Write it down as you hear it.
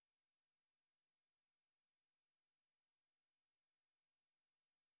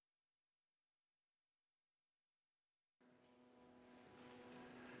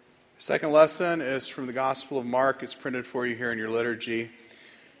Second lesson is from the Gospel of Mark. It's printed for you here in your liturgy.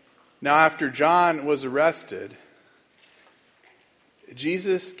 Now, after John was arrested,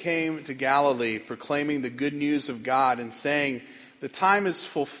 Jesus came to Galilee proclaiming the good news of God and saying, "The time is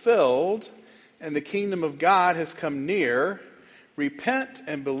fulfilled and the kingdom of God has come near. Repent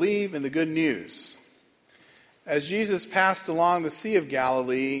and believe in the good news." As Jesus passed along the Sea of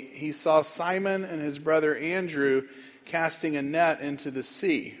Galilee, he saw Simon and his brother Andrew casting a net into the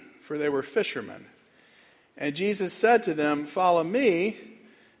sea, for they were fishermen. And Jesus said to them, "Follow me,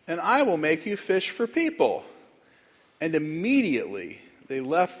 and I will make you fish for people." And immediately they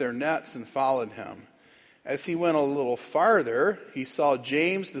left their nets and followed him. As he went a little farther, he saw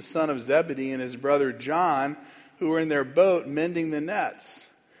James the son of Zebedee and his brother John, who were in their boat mending the nets.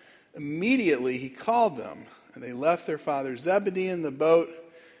 Immediately he called them, and they left their father Zebedee in the boat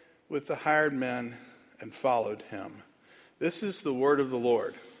with the hired men and followed him. This is the word of the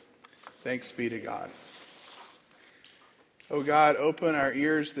Lord. Thanks be to God. Oh God, open our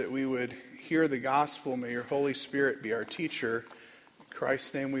ears that we would hear the gospel. May your Holy Spirit be our teacher. In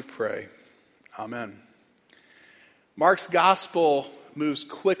Christ's name we pray. Amen. Mark's gospel moves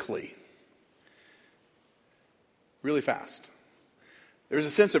quickly, really fast. There's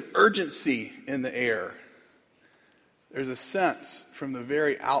a sense of urgency in the air. There's a sense from the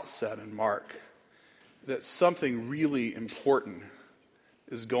very outset in Mark that something really important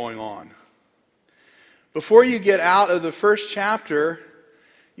is going on. Before you get out of the first chapter,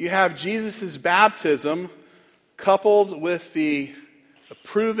 you have Jesus' baptism coupled with the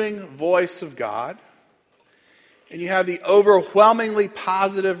approving voice of God, and you have the overwhelmingly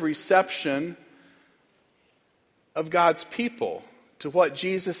positive reception of God's people to what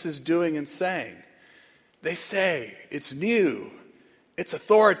Jesus is doing and saying. They say it's new, it's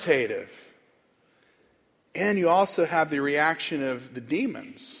authoritative. And you also have the reaction of the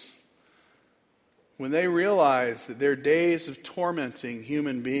demons when they realize that their days of tormenting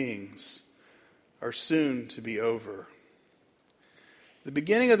human beings are soon to be over. The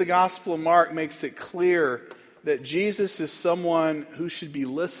beginning of the Gospel of Mark makes it clear that Jesus is someone who should be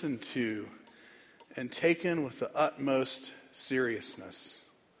listened to and taken with the utmost seriousness.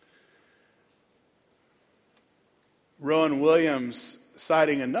 Rowan Williams,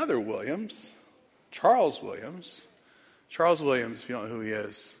 citing another Williams, Charles Williams. Charles Williams, if you don't know who he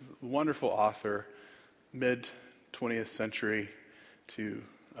is, wonderful author, mid-20th century to,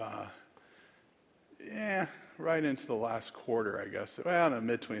 right into the last quarter, I guess. Well, no,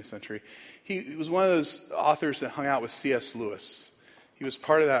 mid-20th century. He was one of those authors that hung out with C.S. Lewis. He was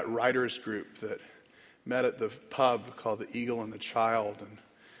part of that writers group that met at the pub called the Eagle and the Child. And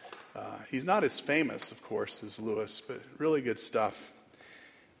he's not as famous, of course, as Lewis, but really good stuff.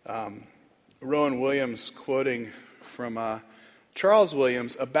 Rowan Williams, quoting from Charles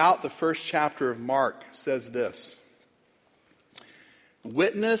Williams about the first chapter of Mark, says this: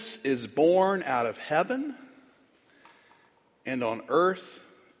 "Witness is born out of heaven and on earth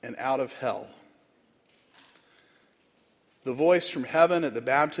and out of hell." The voice from heaven at the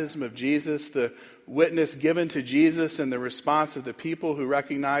baptism of Jesus, the witness given to Jesus and the response of the people who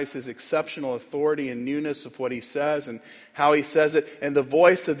recognize his exceptional authority and newness of what he says and how he says it, and the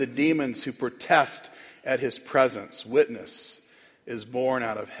voice of the demons who protest at his presence. Witness is born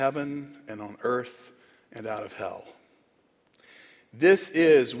out of heaven and on earth and out of hell. This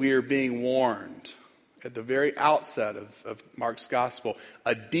is, we are being warned at the very outset of Mark's gospel,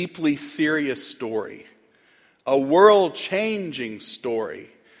 a deeply serious story. A world-changing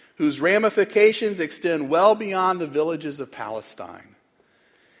story whose ramifications extend well beyond the villages of Palestine.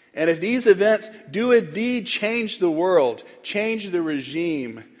 And if these events do indeed change the world, change the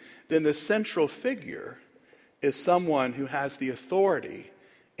regime, then the central figure is someone who has the authority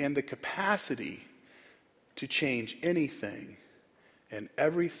and the capacity to change anything and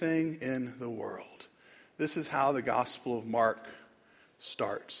everything in the world. This is how the Gospel of Mark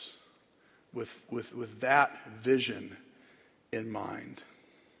starts. With that vision in mind.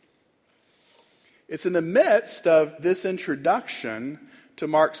 It's in the midst of this introduction to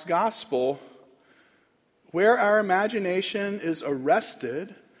Mark's gospel where our imagination is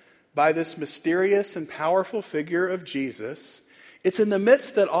arrested by this mysterious and powerful figure of Jesus. It's in the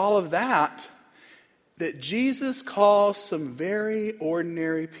midst of all of that Jesus calls some very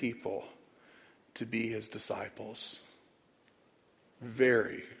ordinary people to be his disciples.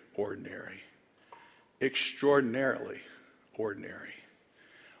 Very ordinary. Extraordinarily ordinary.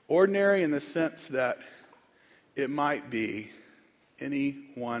 Ordinary in the sense that it might be any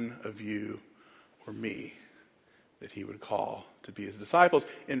one of you or me that he would call to be his disciples.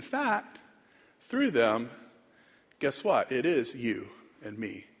 In fact, through them, guess what? It is you and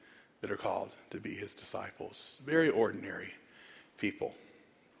me that are called to be his disciples. Very ordinary people.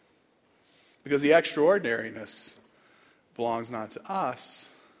 Because the extraordinariness belongs not to us,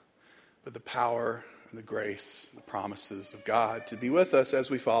 but the power and the grace, the promises of God to be with us as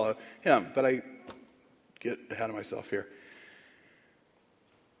we follow him. But I get ahead of myself here.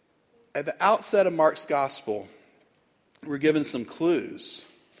 At the outset of Mark's gospel, we're given some clues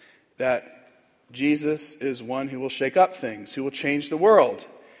that Jesus is one who will shake up things, who will change the world.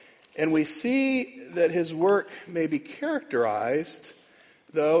 And we see that his work may be characterized,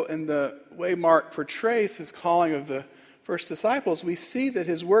 though, in the way Mark portrays his calling of the first disciples, we see that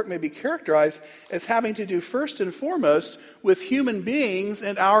his work may be characterized as having to do first and foremost with human beings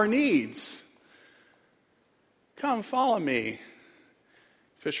and our needs. Come, follow me,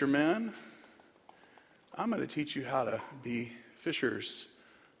 fishermen. I'm going to teach you how to be fishers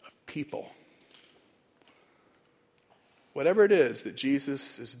of people. Whatever it is that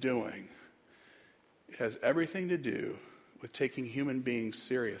Jesus is doing, it has everything to do with taking human beings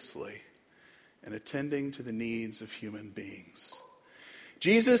seriously and attending to the needs of human beings.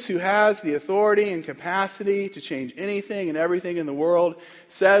 Jesus, who has the authority and capacity to change anything and everything in the world,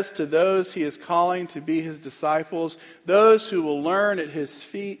 says to those he is calling to be his disciples, those who will learn at his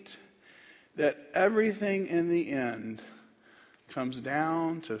feet, that everything in the end comes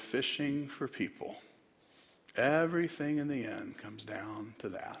down to fishing for people. Everything in the end comes down to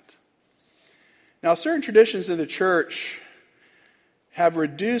that. Now, certain traditions in the church have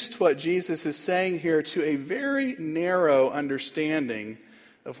reduced what Jesus is saying here to a very narrow understanding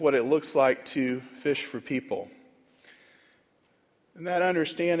of what it looks like to fish for people. And that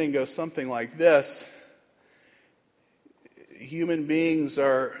understanding goes something like this. Human beings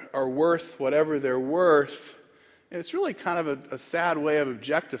are worth whatever they're worth. And it's really kind of a sad way of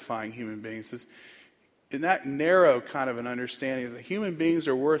objectifying human beings. In that narrow kind of an understanding is that human beings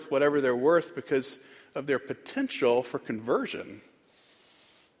are worth whatever they're worth because of their potential for conversion.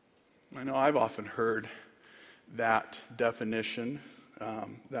 I know I've often heard that definition,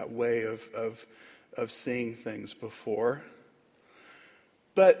 that way of seeing things before.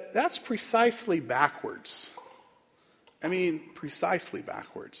 But that's precisely backwards. I mean, precisely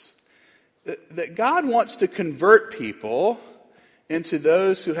backwards. That God wants to convert people into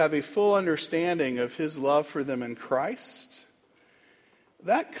those who have a full understanding of his love for them in Christ.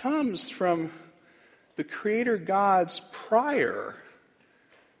 That comes from the Creator God's prior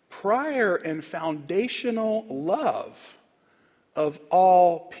and foundational love of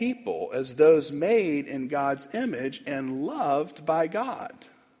all people as those made in God's image and loved by God.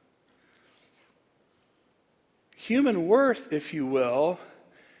 Human worth, if you will,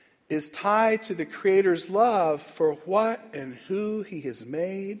 is tied to the Creator's love for what and who he has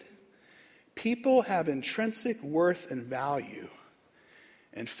made. People have intrinsic worth and value.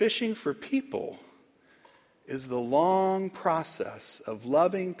 And fishing for people is the long process of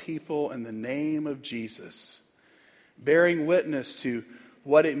loving people in the name of Jesus, bearing witness to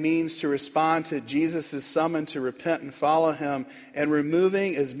what it means to respond to Jesus' summon to repent and follow him, and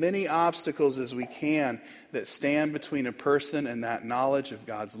removing as many obstacles as we can that stand between a person and that knowledge of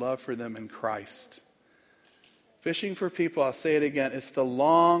God's love for them in Christ. Fishing for people, I'll say it again, it's the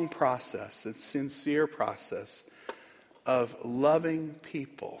long process, it's sincere process of loving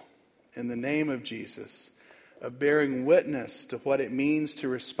people in the name of Jesus, of bearing witness to what it means to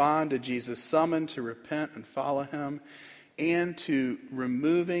respond to Jesus' summon to repent and follow him, and to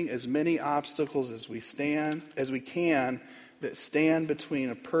removing as many obstacles as we can that stand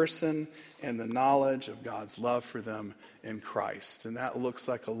between a person and the knowledge of God's love for them in Christ. And that looks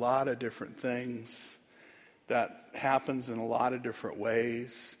like a lot of different things. That happens in a lot of different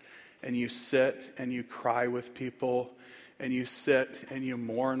ways. And you sit and you cry with people, and you sit and you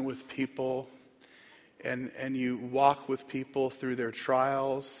mourn with people, and you walk with people through their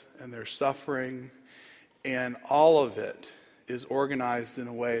trials and their suffering. And all of it is organized in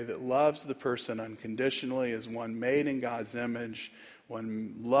a way that loves the person unconditionally as one made in God's image,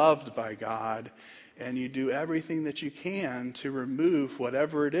 one loved by God. And you do everything that you can to remove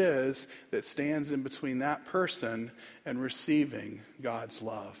whatever it is that stands in between that person and receiving God's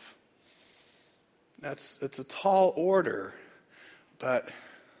love. It's a tall order, but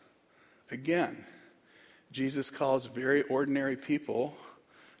again, Jesus calls very ordinary people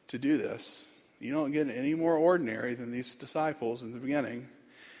to do this. You don't get any more ordinary than these disciples in the beginning.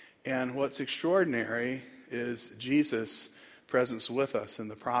 And what's extraordinary is Jesus' presence with us in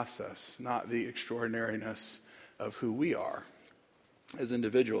the process, not the extraordinariness of who we are as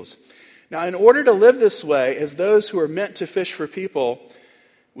individuals. Now, in order to live this way as those who are meant to fish for people,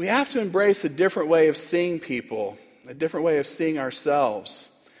 we have to embrace a different way of seeing people, a different way of seeing ourselves.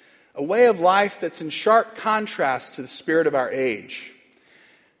 a way of life that's in sharp contrast to the spirit of our age.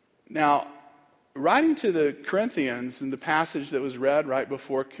 Now, writing to the Corinthians in the passage that was read right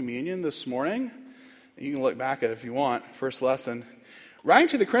before communion this morning, you can look back at it if you want, first lesson. Writing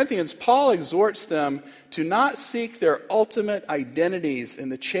to the Corinthians, Paul exhorts them to not seek their ultimate identities in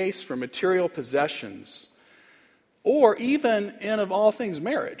the chase for material possessions, or even in, of all things,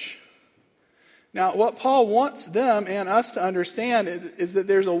 marriage. Now, what Paul wants them and us to understand is that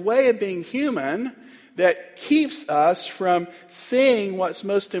there's a way of being human that keeps us from seeing what's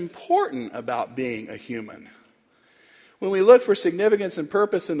most important about being a human. When we look for significance and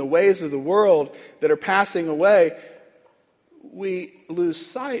purpose in the ways of the world that are passing away, we lose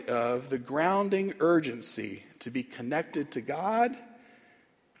sight of the grounding urgency to be connected to God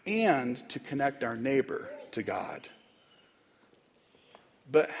and to connect our neighbor to God.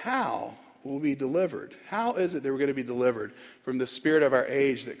 But how will be delivered? How is it that we're going to be delivered from the spirit of our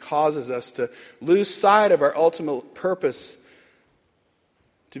age that causes us to lose sight of our ultimate purpose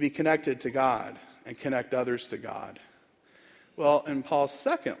to be connected to God and connect others to God? Well, in Paul's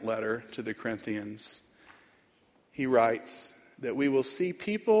second letter to the Corinthians, he writes that we will see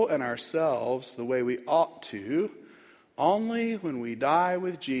people and ourselves the way we ought to only when we die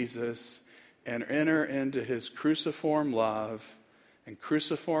with Jesus and enter into his cruciform love and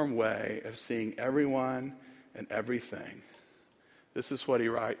cruciform way of seeing everyone and everything. This is what he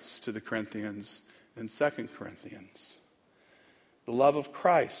writes to the Corinthians in 2 Corinthians. The love of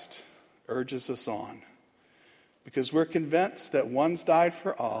Christ urges us on, because we're convinced that one's died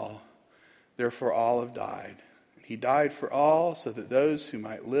for all, therefore all have died. He died for all, so that those who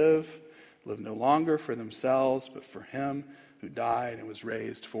might live no longer for themselves, but for him who died and was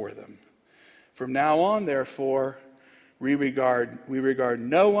raised for them. From now on, therefore, we regard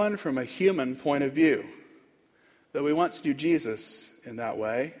no one from a human point of view. Though we once knew Jesus in that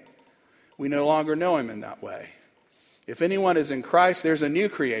way, we no longer know him in that way. If anyone is in Christ, there's a new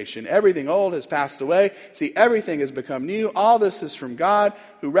creation. Everything old has passed away. See, everything has become new. All this is from God,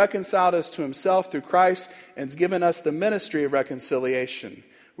 who reconciled us to himself through Christ and has given us the ministry of reconciliation.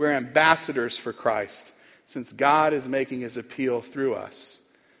 We're ambassadors for Christ, since God is making his appeal through us.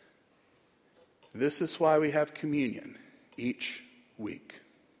 This is why we have communion each week.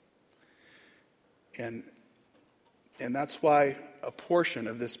 And that's why a portion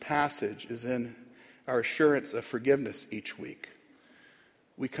of this passage is in our assurance of forgiveness each week.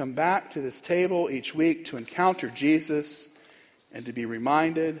 We come back to this table each week to encounter Jesus and to be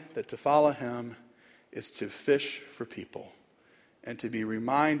reminded that to follow him is to fish for people. And to be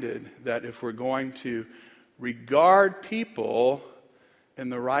reminded that if we're going to regard people in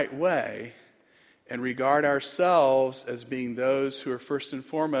the right way and regard ourselves as being those who are first and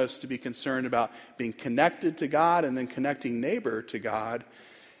foremost to be concerned about being connected to God and then connecting neighbor to God,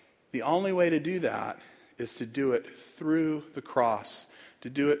 the only way to do that is to do it through the cross, to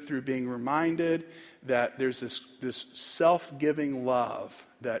do it through being reminded that there's this self-giving love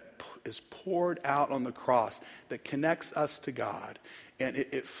that is poured out on the cross that connects us to God. And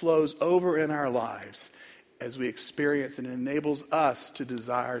it flows over in our lives as we experience, and it enables us to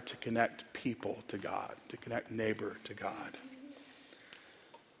desire to connect people to God, to connect neighbor to God.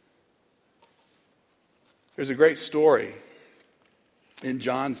 There's a great story in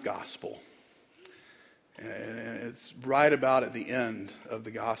John's gospel. And it's right about at the end of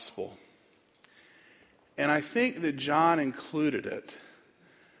the gospel. And I think that John included it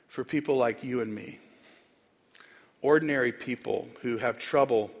for people like you and me. Ordinary people who have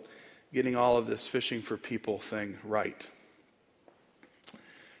trouble getting all of this fishing for people thing right.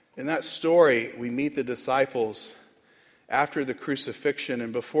 In that story, we meet the disciples after the crucifixion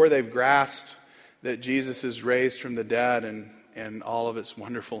and before they've grasped that Jesus is raised from the dead and all of its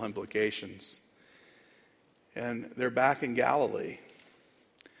wonderful implications. And they're back in Galilee,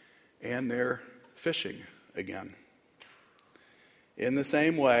 and they're fishing again. In the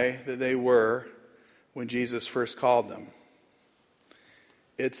same way that they were when Jesus first called them.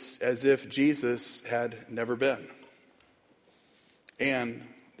 It's as if Jesus had never been. And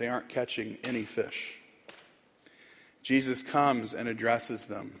they aren't catching any fish. Jesus comes and addresses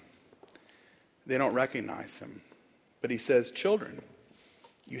them. They don't recognize him. But he says, "Children,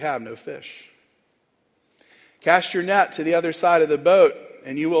 you have no fish. Cast your net to the other side of the boat,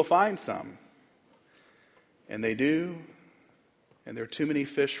 and you will find some." And they do, and there are too many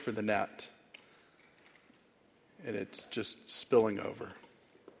fish for the net. And it's just spilling over.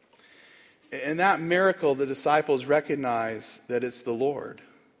 In that miracle, the disciples recognize that it's the Lord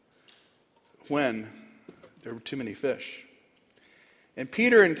when there were too many fish. And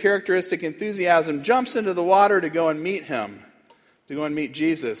Peter, in characteristic enthusiasm, jumps into the water to go and meet him, to go and meet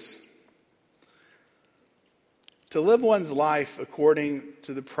Jesus. To live one's life according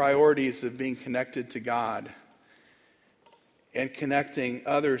to the priorities of being connected to God and connecting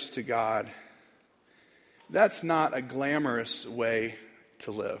others to God, that's not a glamorous way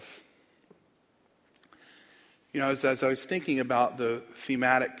to live. As I was thinking about the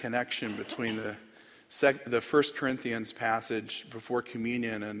thematic connection between the 1 Corinthians passage before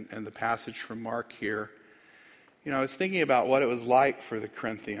communion and the passage from Mark here, I was thinking about what it was like for the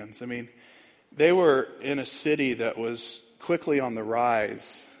Corinthians. I mean, they were in a city that was quickly on the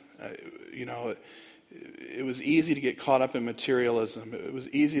rise. It was easy to get caught up in materialism. It was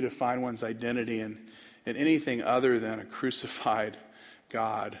easy to find one's identity in anything other than a crucified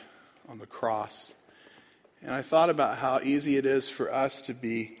God on the cross. And I thought about how easy it is for us to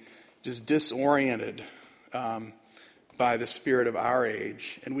be just disoriented by the spirit of our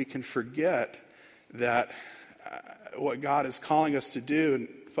age. And we can forget that what God is calling us to do in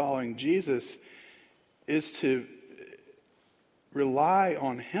following Jesus is to rely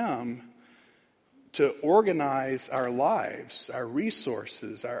on Him to organize our lives, our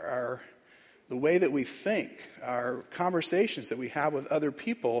resources, the way that we think, our conversations that we have with other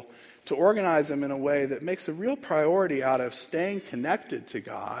people, to organize them in a way that makes a real priority out of staying connected to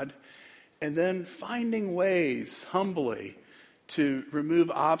God and then finding ways humbly to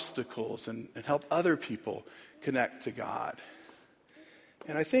remove obstacles and help other people connect to God.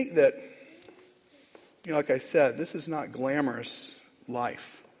 And I think that, like I said, this is not glamorous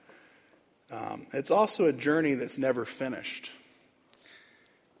life. It's also a journey that's never finished.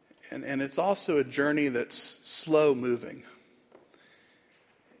 And it's also a journey that's slow moving.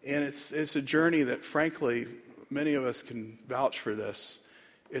 And it's a journey that, frankly, many of us can vouch for this.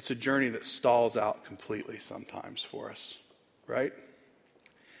 It's a journey that stalls out completely sometimes for us, right?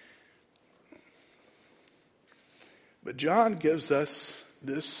 But John gives us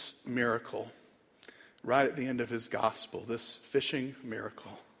this miracle right at the end of his gospel, this fishing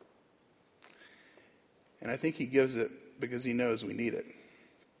miracle. And I think he gives it because he knows we need it.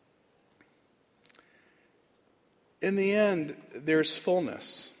 In the end, there's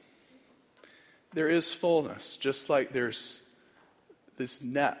fullness. There is fullness, just like there's this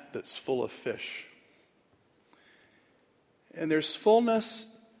net that's full of fish. And there's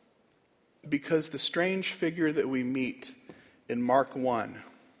fullness because the strange figure that we meet in Mark 1,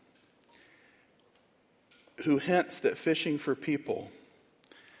 who hints that fishing for people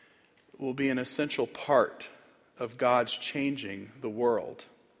will be an essential part of God's changing the world.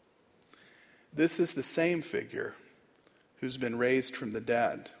 This is the same figure who's been raised from the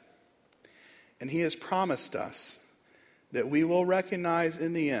dead. And he has promised us that we will recognize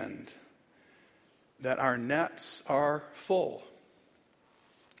in the end that our nets are full.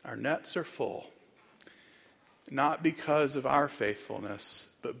 Our nets are full. Not because of our faithfulness,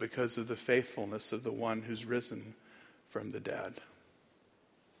 but because of the faithfulness of the one who's risen from the dead.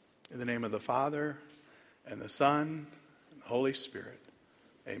 In the name of the Father, and the Son, and the Holy Spirit,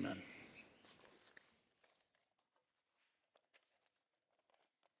 amen.